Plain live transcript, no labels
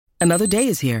Another day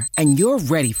is here, and you're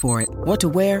ready for it. What to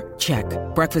wear? Check.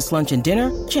 Breakfast, lunch, and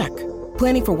dinner? Check.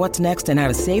 Planning for what's next and how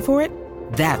to save for it?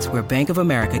 That's where Bank of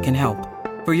America can help.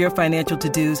 For your financial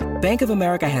to-dos, Bank of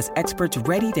America has experts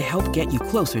ready to help get you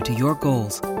closer to your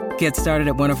goals. Get started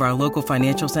at one of our local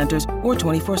financial centers or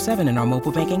 24/7 in our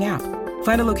mobile banking app.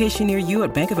 Find a location near you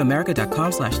at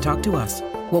bankofamerica.com/talktous.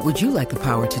 What would you like the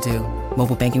power to do?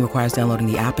 Mobile banking requires downloading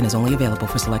the app and is only available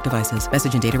for select devices.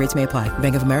 Message and data rates may apply.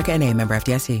 Bank of America N.A., member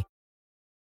FDIC.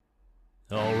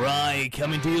 All right,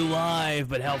 coming to you live,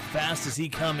 but how fast is he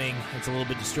coming? It's a little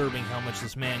bit disturbing how much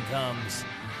this man comes.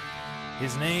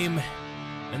 His name,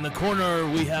 in the corner,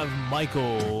 we have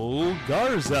Michael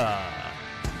Garza.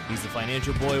 He's the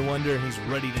financial boy wonder, and he's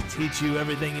ready to teach you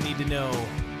everything you need to know.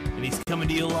 And he's coming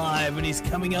to you live, and he's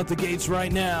coming out the gates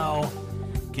right now.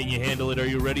 Can you handle it? Are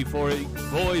you ready for it?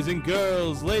 Boys and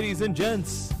girls, ladies and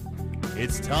gents,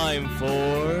 it's time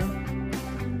for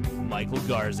Michael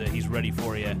Garza. He's ready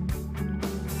for you.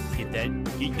 Get that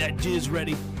jizz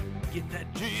ready. Get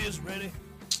that jizz ready.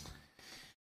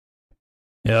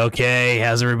 Okay,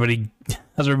 how's everybody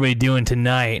doing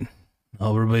tonight?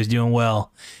 Hope everybody's doing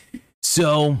well.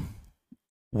 So,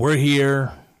 we're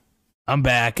here. I'm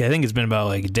back. I think it's been about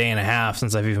like a day and a half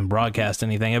since I've even broadcast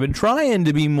anything. I've been trying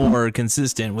to be more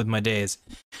consistent with my days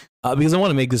because I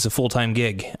want to make this a full-time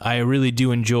gig. I really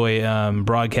do enjoy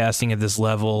broadcasting at this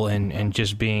level and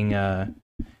just being a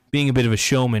bit of a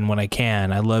showman when I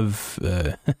can. I love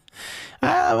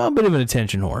I'm a bit of an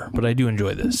attention whore, but I do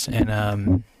enjoy this.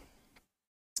 But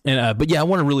yeah, I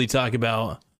want to really talk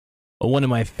about one of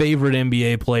my favorite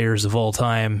NBA players of all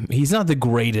time. He's not the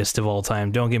greatest of all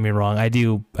time, don't get me wrong. I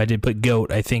did put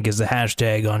GOAT, I think, as the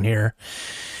hashtag on here.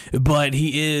 But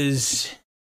he's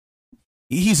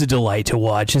a delight to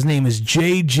watch. His name is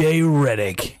JJ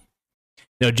Redick.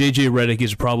 Now, JJ Redick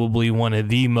is probably one of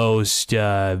the most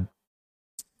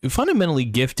fundamentally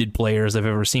gifted players I've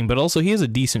ever seen, but also he has a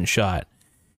decent shot.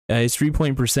 His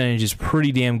three-point percentage is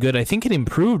pretty damn good. I think it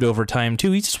improved over time,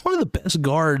 too. He's just one of the best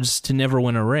guards to never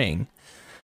win a ring.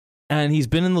 And he's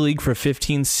been in the league for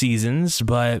 15 seasons,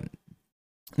 but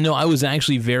no, I was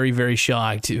actually very, very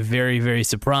shocked, very, very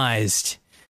surprised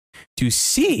to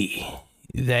see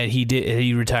that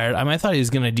he retired. I thought he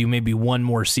was going to do maybe one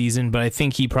more season, but I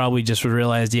think he probably just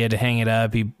realized he had to hang it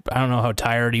up. I don't know how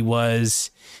tired he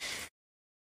was.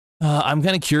 I'm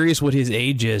kind of curious what his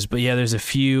age is, but yeah, there's a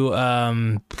few.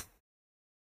 Let's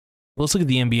look at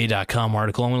the NBA.com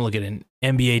article. I'm going to look at an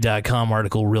NBA.com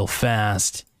article real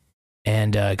fast,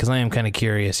 and because I am kind of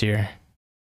curious here.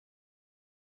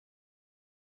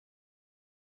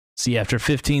 See, after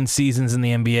 15 seasons in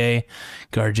the NBA,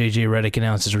 guard JJ Redick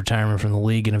announced his retirement from the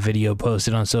league in a video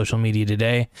posted on social media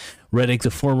today. Redick,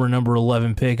 the former number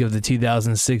 11 pick of the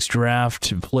 2006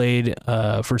 draft, played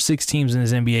for 6 teams in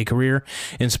his NBA career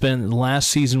and spent last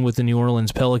season with the New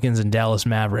Orleans Pelicans and Dallas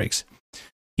Mavericks.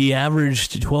 He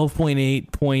averaged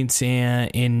 12.8 points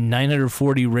in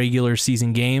 940 regular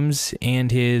season games,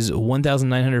 and his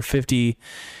 1,950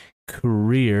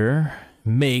 career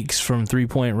makes from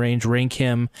three-point range rank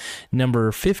him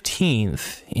number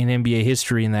 15th in NBA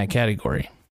history in that category.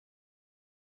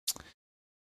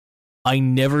 I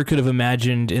never could have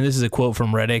imagined, and this is a quote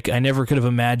from Redick, I never could have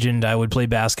imagined I would play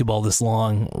basketball this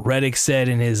long. Redick said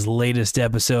in his latest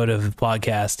episode of the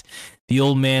podcast, the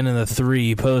old man in the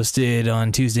 3 posted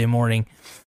on Tuesday morning,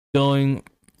 going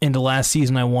into last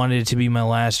season, I wanted it to be my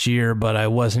last year, but I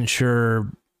wasn't sure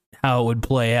how it would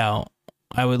play out.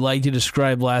 I would like to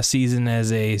describe last season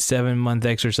as a 7-month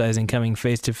exercise in coming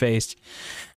face-to-face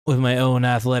with my own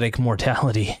athletic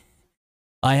mortality.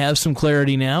 I have some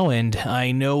clarity now, and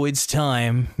I know it's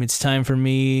time. It's time for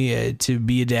me to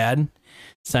be a dad.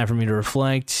 It's time for me to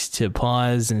reflect, to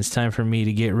pause, and it's time for me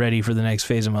to get ready for the next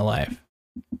phase of my life.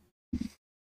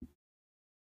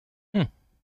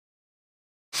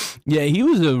 Yeah, he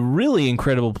was a really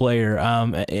incredible player.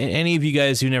 Any of you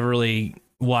guys who never really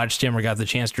watched him or got the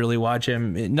chance to really watch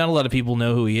him, not a lot of people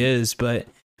know who he is, but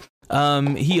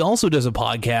he also does a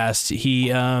podcast.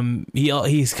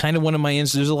 He's kind of one of my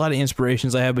there's a lot of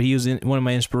inspirations I have, but he was one of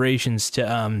my inspirations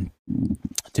to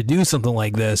do something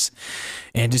like this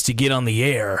and just to get on the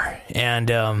air.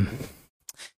 And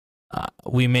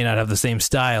we may not have the same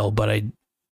style, but I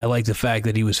like the fact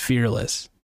that he was fearless.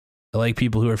 I like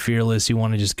people who are fearless, who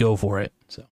want to just go for it.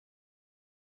 So,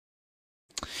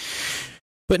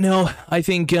 but no, I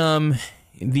think the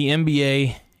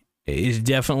NBA is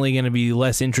definitely going to be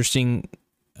less interesting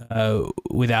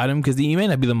without him, because he may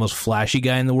not be the most flashy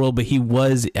guy in the world, but he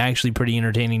was actually pretty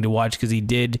entertaining to watch, because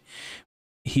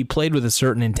he played with a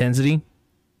certain intensity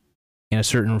and a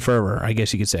certain fervor, I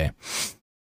guess you could say.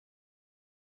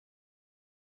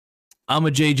 I'm a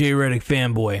JJ Redick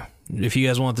fanboy. If you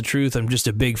guys want the truth, I'm just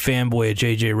a big fanboy of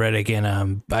JJ Redick, and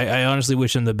I honestly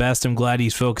wish him the best. I'm glad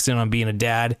he's focusing on being a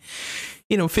dad.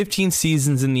 15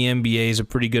 seasons in the NBA is a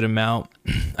pretty good amount.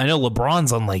 I know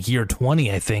LeBron's on like year 20,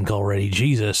 I think, already.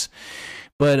 Jesus.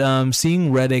 But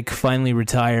seeing Redick finally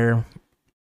retire,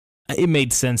 it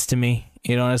made sense to me.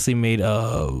 It honestly made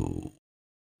a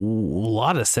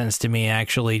lot of sense to me,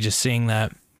 actually, just seeing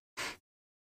that.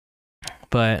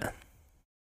 But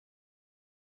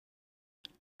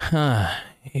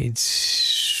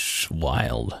it's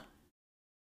wild.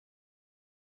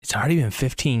 It's already been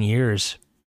 15 years.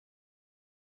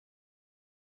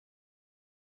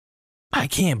 I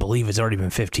can't believe it's already been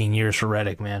 15 years for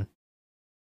Redick, man.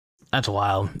 That's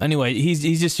wild. Anyway, he's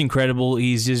just incredible.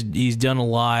 He's done a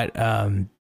lot.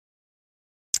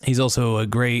 He's also a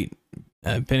great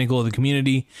pinnacle of the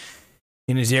community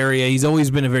in his area. He's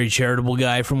always been a very charitable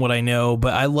guy from what I know,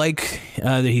 but I like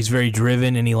that he's very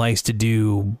driven and he likes to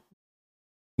do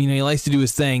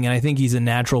his thing, and I think he's a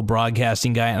natural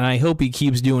broadcasting guy, and I hope he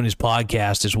keeps doing his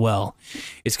podcast as well.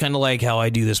 It's kind of like how I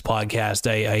do this podcast.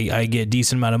 I get a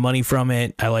decent amount of money from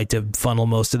it. I like to funnel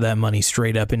most of that money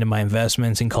straight up into my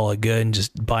investments and call it good and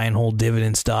just buy and hold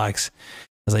dividend stocks,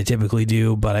 as I typically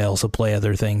do, but I also play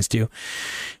other things too.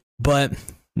 But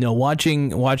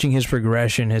watching his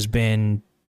progression has been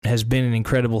an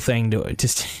incredible thing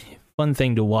fun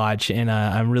thing to watch, and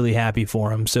I'm really happy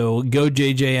for him. So go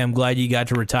JJ. I'm glad you got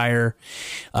to retire.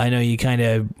 I know you kind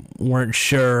of weren't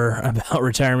sure about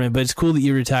retirement, but it's cool that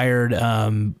you retired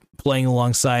playing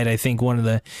alongside, I think, one of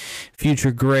the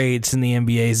future greats in the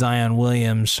NBA, Zion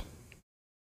Williams.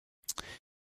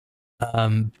 It's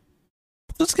going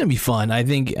to be fun. I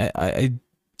think I'm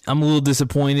a little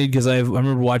disappointed because I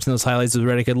remember watching those highlights of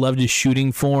Redick. I loved his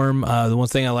shooting form. The one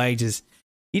thing I liked is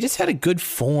he just had a good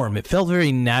form. It felt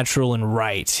very natural and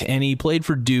right. And he played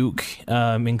for Duke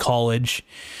in college.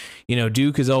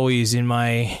 Duke has always, in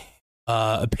my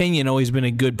opinion, always been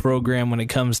a good program when it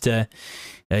comes to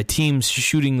teams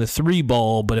shooting the three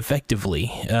ball, but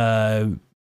effectively.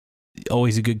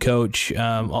 Always a good coach.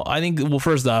 I think, well,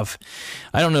 first off,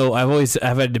 I don't know. I've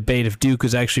had a debate if Duke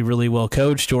is actually really well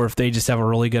coached or if they just have a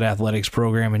really good athletics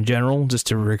program in general just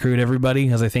to recruit everybody.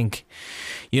 Because I think,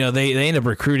 they end up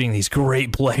recruiting these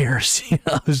great players.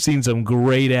 I've seen some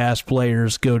great ass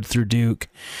players go through Duke.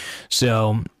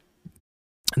 So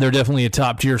they're definitely a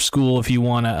top tier school if you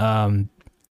want to,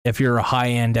 if you're a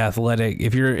high end athletic,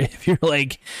 if you're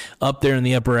like up there in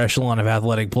the upper echelon of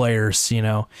athletic players,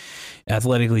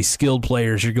 athletically skilled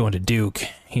players, you're going to Duke.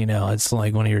 It's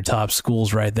like one of your top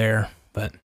schools right there.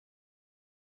 But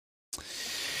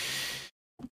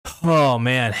oh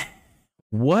man,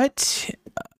 what?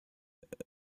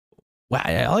 Wow,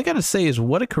 all I gotta say is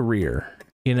what a career.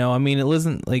 It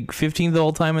wasn't like 15th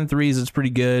all time in threes. It's pretty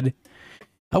good.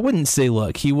 I wouldn't say,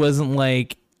 look, he wasn't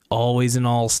like always an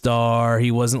all-star.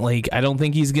 He wasn't like, I don't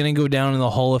think he's going to go down in the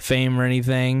Hall of Fame or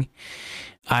anything.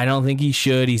 I don't think he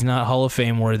should. He's not Hall of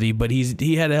Fame worthy, but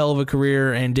he had a hell of a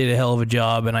career and did a hell of a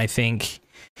job. And I think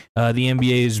the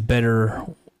NBA is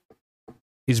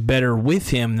better with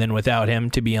him than without him,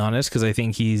 to be honest, because I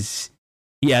think he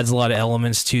adds a lot of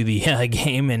elements to the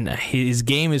game, and his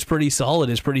game is pretty solid.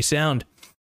 It's pretty sound.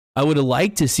 I would have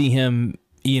liked to see him,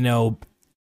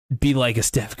 be like a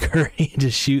Steph Curry,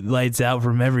 just shoot lights out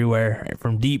from everywhere,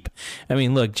 from deep. I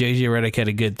mean, look, JJ Redick had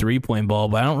a good 3-point ball,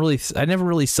 but I never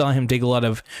really saw him take a lot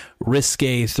of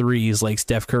risque threes like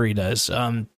Steph Curry does.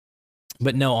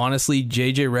 But no, honestly,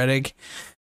 JJ Redick,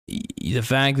 the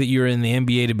fact that you're in the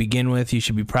NBA to begin with, you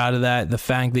should be proud of that. The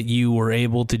fact that you were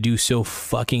able to do so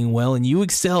fucking well, and you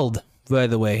excelled, by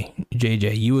the way,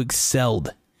 JJ, you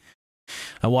excelled.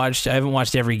 I haven't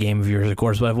watched every game of yours, of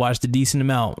course, but I've watched a decent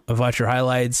amount. I've watched your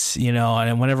highlights,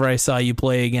 and whenever I saw you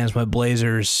play against my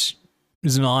Blazers, it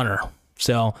was an honor.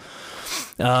 So,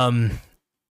 yeah,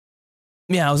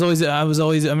 I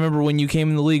remember when you came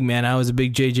in the league, man, I was a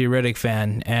big JJ Redick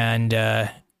fan, and, well,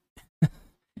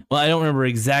 I don't remember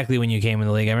exactly when you came in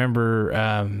the league. I remember,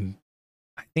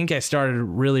 I think I started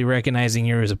really recognizing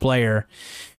you as a player,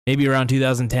 maybe around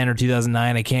 2010 or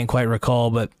 2009. I can't quite recall,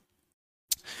 but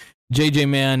JJ,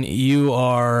 man,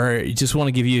 just want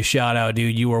to give you a shout out,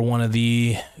 dude. You're one of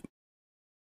the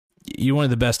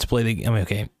best to play the game. I mean,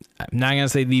 okay, I'm not going to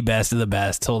say the best of the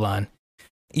best. Hold on.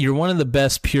 You're one of the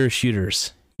best pure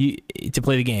shooters to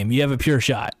play the game. You have a pure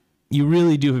shot. You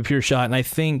really do have a pure shot. And I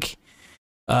think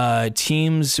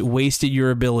teams wasted your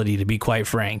ability, to be quite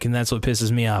frank. And that's what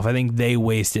pisses me off. I think they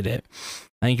wasted it.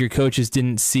 I think your coaches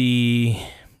didn't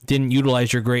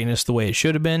utilize your greatness the way it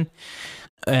should have been.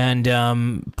 And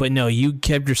but no, you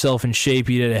kept yourself in shape.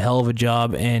 You did a hell of a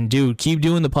job. And dude, keep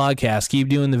doing the podcast, keep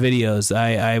doing the videos.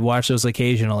 I watch those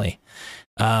occasionally.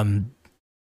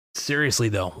 Seriously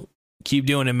though, keep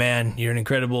doing it, man. You're an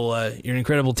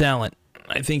incredible talent.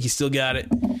 I think you still got it.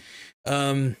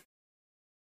 Trying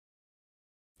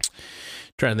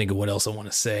to think of what else I want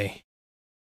to say.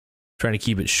 Trying to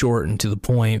keep it short and to the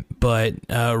point. But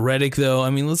Redick, though,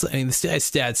 the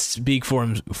stats speak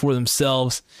for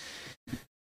themselves.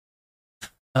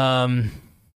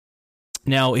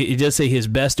 Now, it does say his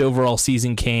best overall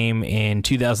season came in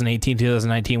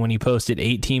 2018-2019 when he posted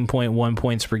 18.1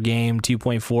 points per game,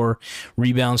 2.4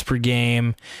 rebounds per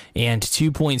game, and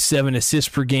 2.7 assists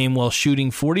per game while shooting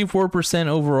 44%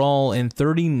 overall and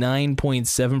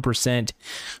 39.7%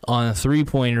 on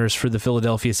three-pointers for the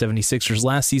Philadelphia 76ers.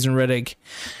 Last season, Redick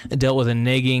dealt with a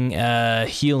nagging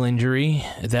heel injury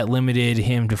that limited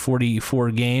him to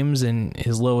 44 games and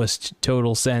his lowest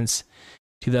total since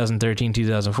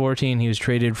 2013-2014. He was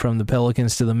traded from the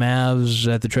Pelicans to the Mavs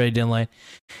at the trade deadline.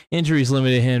 Injuries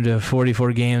limited him to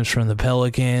 44 games from the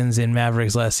Pelicans. In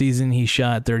Mavericks last season, he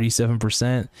shot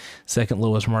 37%, second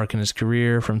lowest mark in his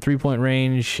career from three-point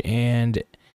range, and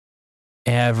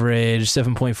averaged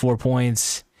 7.4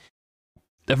 points.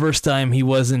 The first time he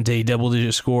wasn't a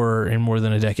double-digit scorer in more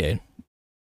than a decade.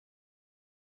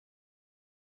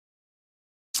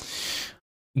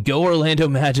 Go Orlando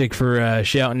Magic for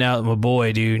shouting out my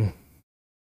boy, dude.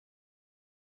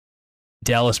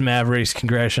 Dallas Mavericks,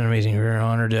 congrats on amazing career.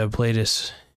 Honored to have played a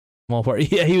small part.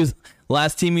 Yeah, he was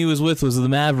last team he was with was the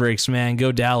Mavericks, man.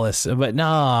 Go Dallas. But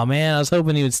nah, man, I was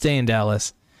hoping he would stay in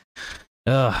Dallas.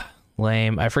 Ugh,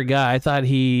 lame. I forgot.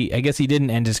 I guess he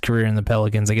didn't end his career in the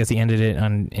Pelicans. I guess he ended it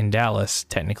in Dallas,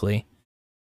 technically.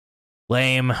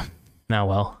 Lame. Now,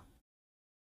 well.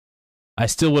 I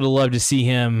still would have loved to see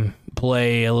him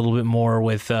play a little bit more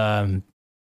with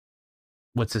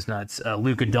what's his nuts,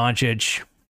 Luka Doncic,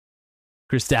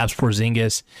 Kristaps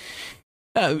Porzingis.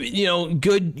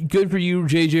 Good for you,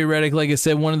 JJ Redick. Like I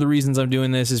said, one of the reasons I'm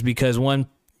doing this is because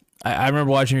I remember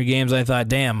watching your games. I thought,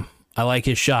 damn, I like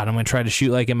his shot. I'm going to try to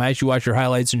shoot like him. I actually watched your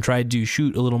highlights and tried to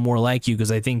shoot a little more like you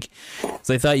because I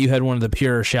thought you had one of the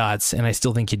purer shots, and I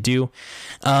still think you do.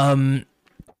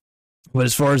 But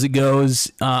as far as it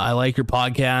goes, I like your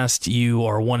podcast. You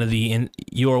are one of the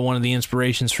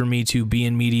inspirations for me to be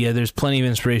in media. There's plenty of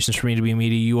inspirations for me to be in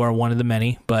media. You are one of the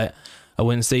many, but I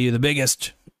wouldn't say you're the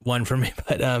biggest one for me.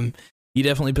 But you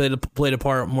definitely played a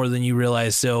part more than you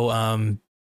realize. So I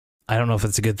don't know if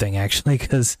it's a good thing actually,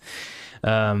 because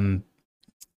I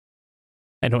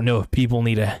don't know if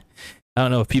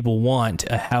people want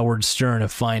a Howard Stern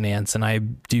of finance, and I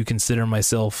do consider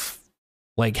myself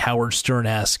like Howard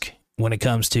Stern-esque when it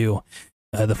comes to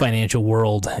the financial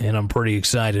world, and I'm pretty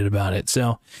excited about it.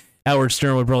 So Howard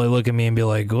Stern would probably look at me and be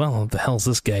like, well, what the hell's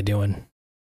this guy doing?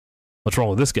 What's wrong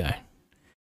with this guy?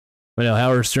 But no,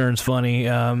 Howard Stern's funny.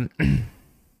 I'm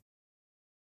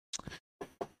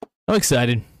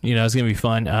excited. It's going to be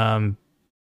fun.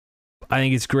 I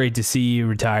think it's great to see you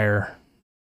retire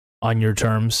on your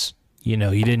terms. You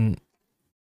didn't,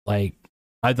 I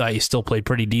thought you still played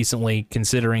pretty decently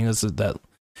considering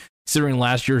considering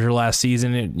last year's or last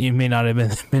season. You may not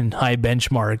have been high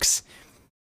benchmarks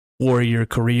for your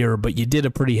career, but you did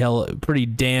a pretty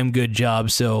damn good job.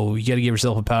 So you got to give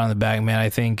yourself a pat on the back, man. I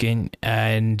think, and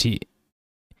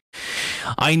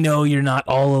I know you're not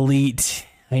all elite.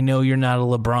 I know you're not a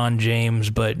LeBron James,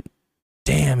 but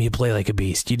damn, you play like a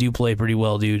beast. You do play pretty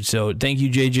well, dude. So thank you,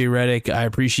 JJ Redick. I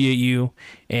appreciate you,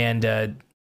 and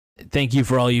thank you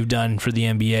for all you've done for the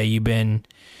NBA. You've been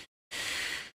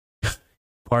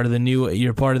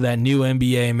you're part of that new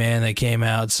NBA, man, that came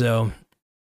out. So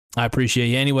I appreciate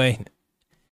you. Anyway,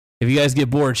 if you guys get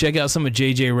bored, check out some of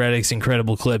JJ Redick's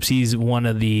incredible clips. He's one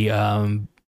of the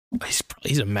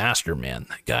he's a master, man.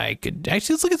 That guy could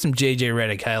actually, let's look at some JJ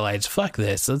Redick highlights. Fuck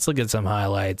this. Let's look at some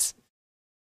highlights.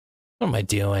 What am I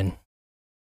doing?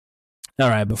 All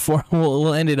right, before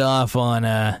we'll end it off on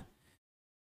some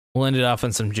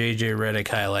JJ Redick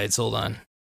highlights. Hold on.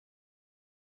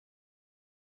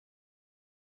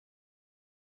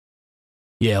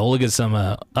 Yeah, we'll look at some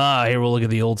here we'll look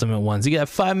at the ultimate ones. You got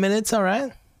 5 minutes, all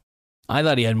right? I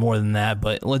thought he had more than that,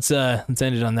 but let's end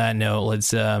it on that note.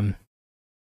 Let's all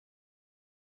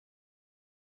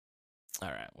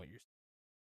right, what you're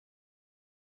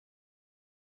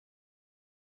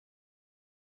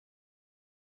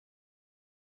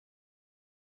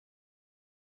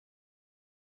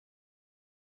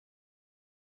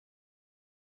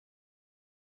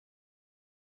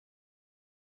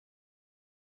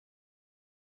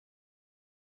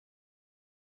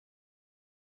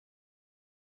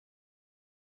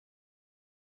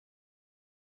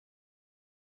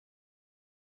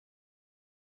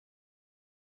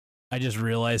I just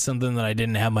realized something that I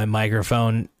didn't have my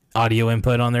microphone audio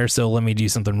input on there, so let me do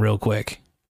something real quick.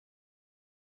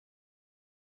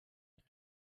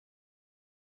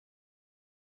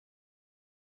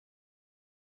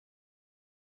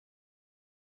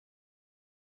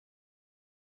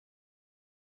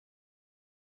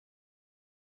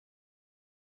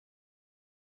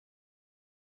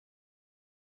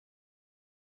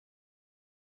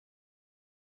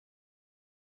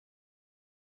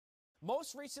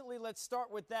 Most recently, let's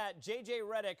start with that. J.J.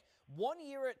 Redick, 1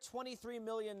 year at $23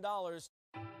 million.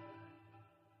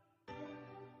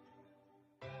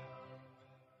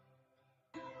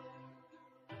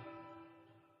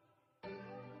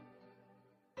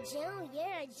 Joe, you're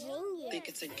a genius. Think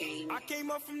it's a game. I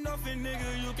came up from nothing,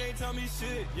 nigga. You can't tell me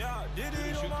shit. Yeah, did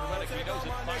it on my own. Take off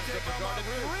my neck, take off my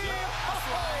wrist. I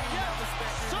swear I ain't never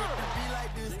expected it to be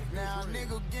like this. Now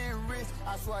nigga getting rich.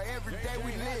 I swear every day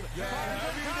we lit. Yeah,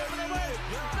 every day we lit.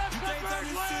 You can't tell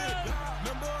me shit.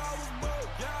 Remember I was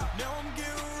broke. Yeah, now I'm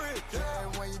getting rich. Yeah,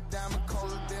 when you diamond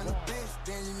colder than a bitch,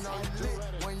 then you know you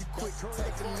lit. When you quick to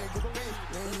take a nigga bitch,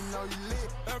 then you know you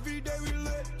lit. Every day we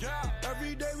lit. Yeah,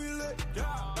 every day we lit.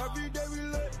 Yeah. Every day we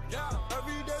lit, yeah.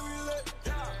 Every day we lit,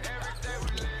 yeah. Every day we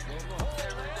lit,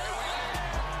 every day we lit,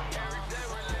 every day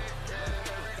we lit,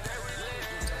 every day we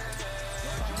lit.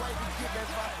 You wait to get that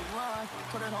fucking run,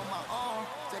 put it on my arm.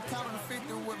 Just counting the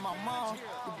 50 with my mom.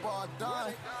 The ball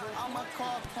done. All my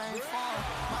car came from.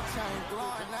 My chain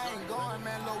glowing, I ain't going,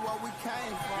 man. Look where we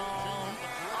came from.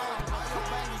 All your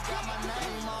babies got my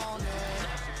name on it.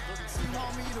 She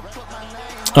want me to put my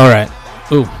name on. All right.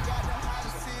 Ooh.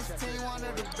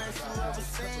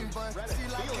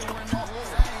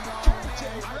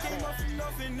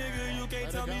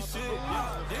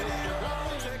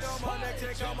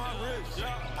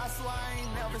 I swear I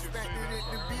ain't never expected it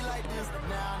to be like this.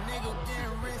 Now nigga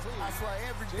getting rich. I swear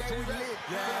every day we lit.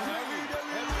 Yeah, every day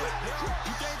we lit.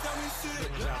 You can't tell me shit.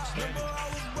 Remember I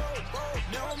was broke.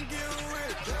 Now I'm getting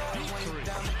rich. When you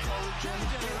down the cold,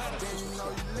 then you know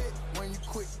you lit. When you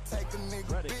quick to take a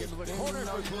nigga bitch, then you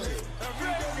know you lit.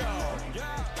 Every day we lit.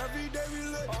 Yeah, every day we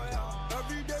lit.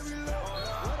 Every day we lit.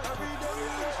 Every day we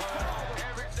lit.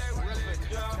 Every day we lit.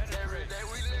 Yeah, every day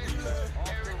we lit.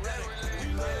 Every day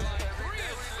we lit.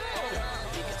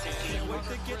 Can't wait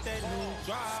to get that new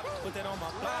drop, put that on my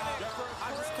block.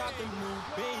 I just caught the new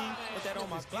beam, put that on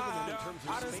my block.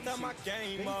 I done step my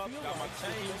game up, got my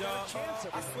change up.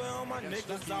 I swear on my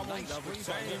niggas, I won't never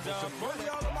change up. Rollie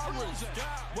all of my roots,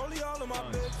 rollie all of my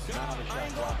bitch. I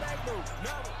ain't going back though.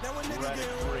 Now when niggas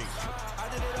get rich, I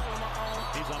did it all on my own.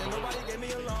 And nobody gave me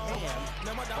a loan.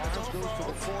 Now my diamonds on the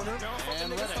corner,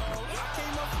 and Redick. I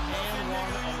came up from nothing,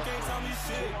 nigga, you can't tell me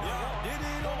shit. Yeah, did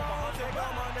it on my own, take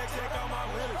out my neck, take out my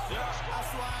wrist. I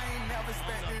swear I ain't never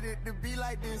expected it to be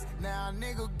like this. Now a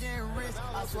nigga getting rich.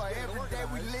 I swear every day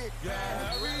we lit. Yeah,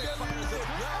 every day we lit.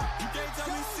 Yeah, you can't tell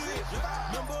me shit.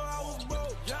 Remember I was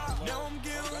broke. Yeah, now I'm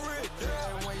getting rich.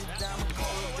 Yeah, when you down the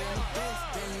cold, then you bitch,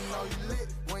 then you know you lit.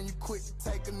 When you quick to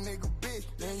take a nigga bitch,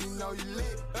 then you know you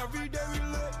lit. Every day we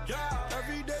lit. Yeah,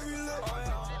 every day we lit.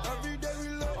 Every day we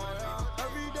lit.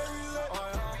 Every day we lit.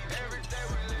 Every day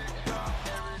we lit.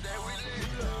 Every day we lit. Every day we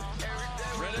lit.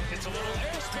 Redick gets a little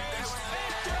airspace.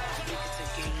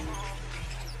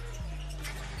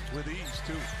 With ease,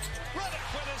 too. Redick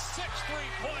with his 6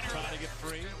 3-pointer. Trying to get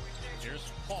free. Here's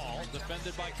Paul,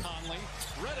 defended by Conley.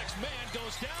 Redick's man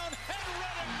goes down, and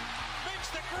Redick makes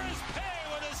the Grizz pay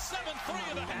with his 7th 3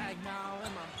 of the bag now,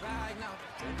 in my bag now.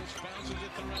 Redick bounces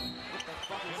at the rim. What the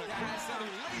fuck is that sound?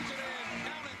 He lays it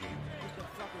in. Count it. What the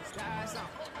fuck is that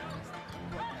sound?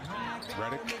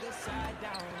 Redick.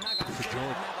 To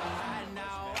Jordan.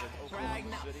 Brag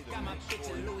now, got my bitch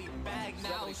a Louis bag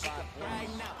now. She can brag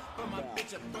now, but my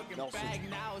bitch a Birkin bag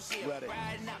now. She a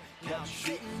brag now. Now I'm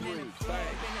sitting in the club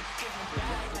in a different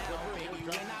bag now. Baby,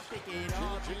 when I pick it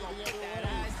up, you gon' put that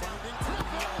ass down. Tell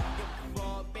me I don't give a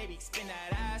fuck, baby, spin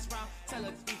that ass round. Tell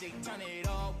a DJ turn it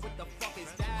off. What the fuck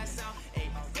is that sound? Hey,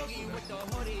 Boogie with the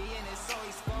hoodie and it's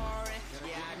always scoring.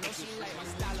 Yeah, I know she like my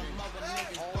style of mother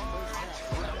niggas boring.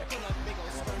 When I pull up big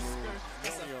ol' skirt,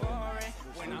 it's a foreign.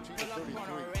 When I pull up on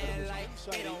a red light,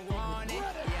 they don't want it. Yeah,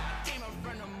 I came up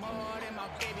from the mud and my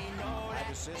baby know that.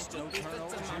 It's the bitch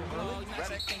to my plug, now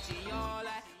she think she all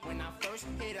that. When I first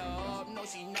hit her up, no,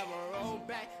 she never rolled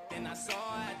back. Then I saw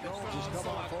her at the club, so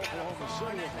I got her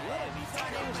phone. Every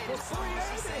time they play the song,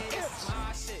 she say it's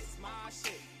my shit, my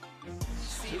shit.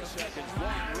 See the flip of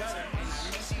my wrist,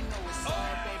 and she know it's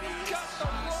all, baby, it's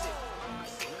my shit.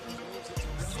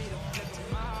 See the flip of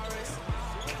my wrist.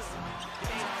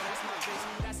 They know that's my bitch,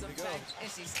 that's a fact. And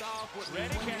she start with me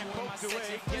when my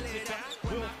section, fill it up.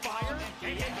 Will fire,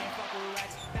 and fuck with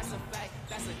racks. That's a fact,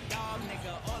 that's a dog.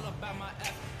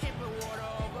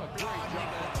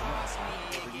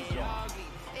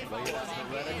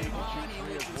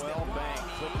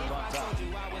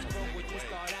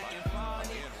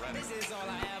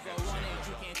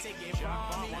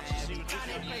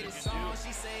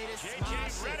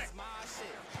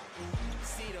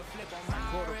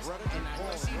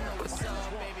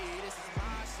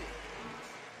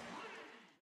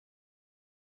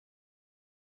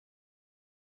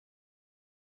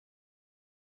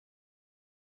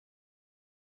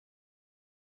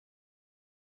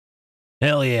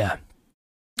 Hell yeah.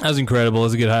 That was incredible. It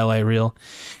was a good highlight reel.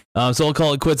 So I'll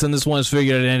call it quits on this one. I just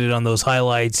figured I'd end it on those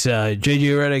highlights. JJ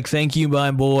Redick, thank you, my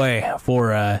boy,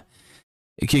 for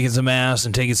kicking some ass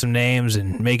and taking some names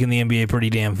and making the NBA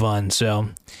pretty damn fun. So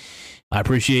I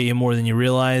appreciate you more than you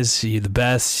realize. You're the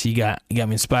best. You got me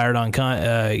inspired on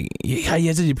you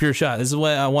had such a pure shot. This is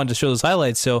why I wanted to show those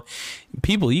highlights. So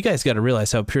people, you guys got to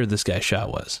realize how pure this guy's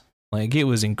shot was. Like, it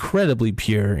was incredibly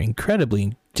pure,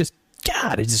 incredibly just,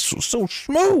 God, it's just so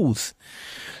smooth.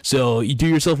 So you do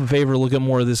yourself a favor, look at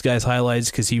more of this guy's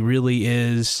highlights, because he really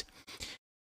is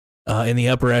in the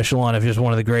upper echelon of just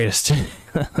one of the greatest,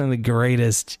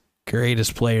 the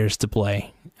greatest players to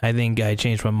play. I think I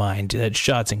changed my mind. That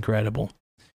shot's incredible.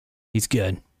 He's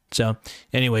good. So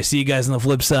anyway, see you guys on the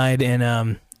flip side,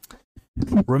 and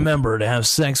remember to have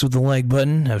sex with the like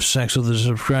button, have sex with the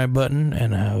subscribe button,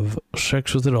 and have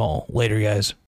sex with it all. Later, guys.